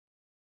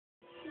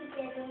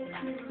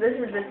This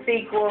is the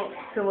sequel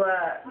to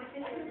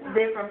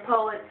different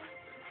poets'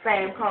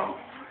 same poem.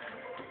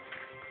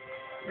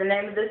 The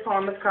name of this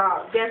poem is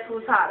called Guess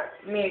Who's Hotter,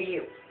 Me or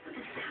You.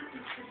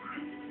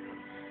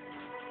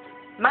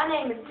 My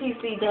name is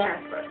T.C.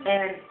 Dantzler,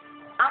 and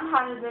I'm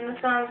hotter than the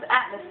sun's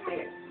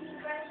atmosphere.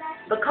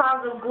 The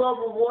cause of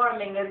global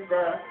warming is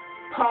the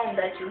poem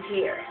that you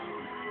hear.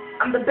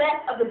 I'm the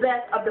best of the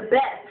best of the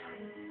best,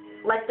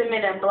 like the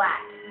men in black.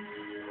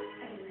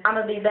 I'm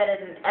going to be better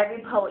than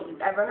every poet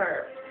you've ever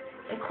heard,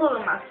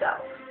 including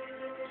myself.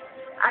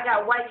 I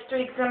got white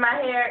streaks in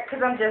my hair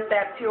because I'm just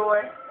that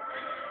pure.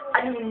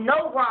 I do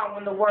no wrong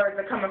when the words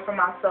are coming from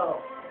my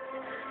soul.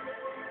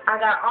 I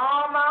got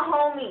all my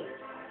homies,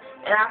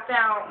 and I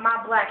found my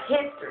black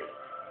history.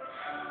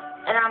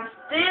 And I'm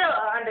still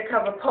an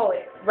undercover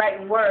poet,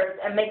 writing words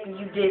and making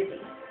you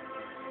dizzy.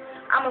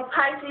 I'm a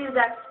Pisces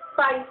that's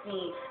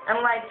spicy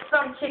and like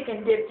some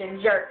chicken dipped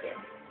in jerkin.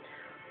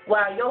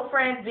 While your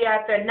friends be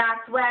out there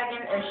not swagging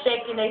and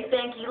shaking their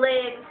stanky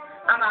legs,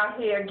 I'm out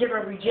here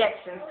giving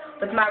rejections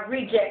with my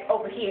reject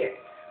over here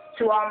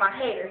to all my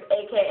haters,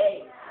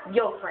 a.k.a.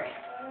 your friends.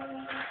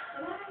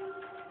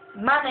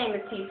 My name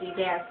is T.C.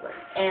 Dantzler,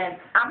 and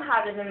I'm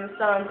hotter than the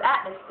sun's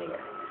atmosphere.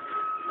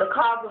 The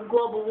cause of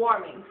global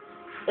warming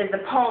is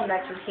the poem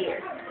that you hear.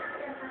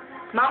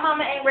 My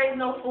mama ain't raised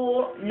no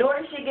fool, nor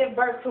did she give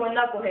birth to a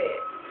knucklehead.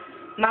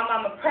 My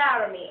mama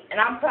proud of me, and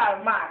I'm proud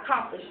of my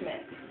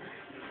accomplishments.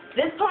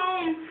 This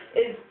poem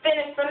is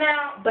finished for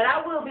now, but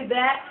I will be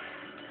back,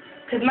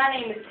 because my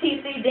name is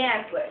T.C.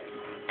 Dantzler,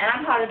 and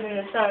I'm hotter than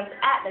the sun's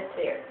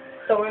atmosphere.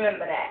 So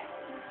remember that.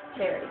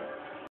 Charity.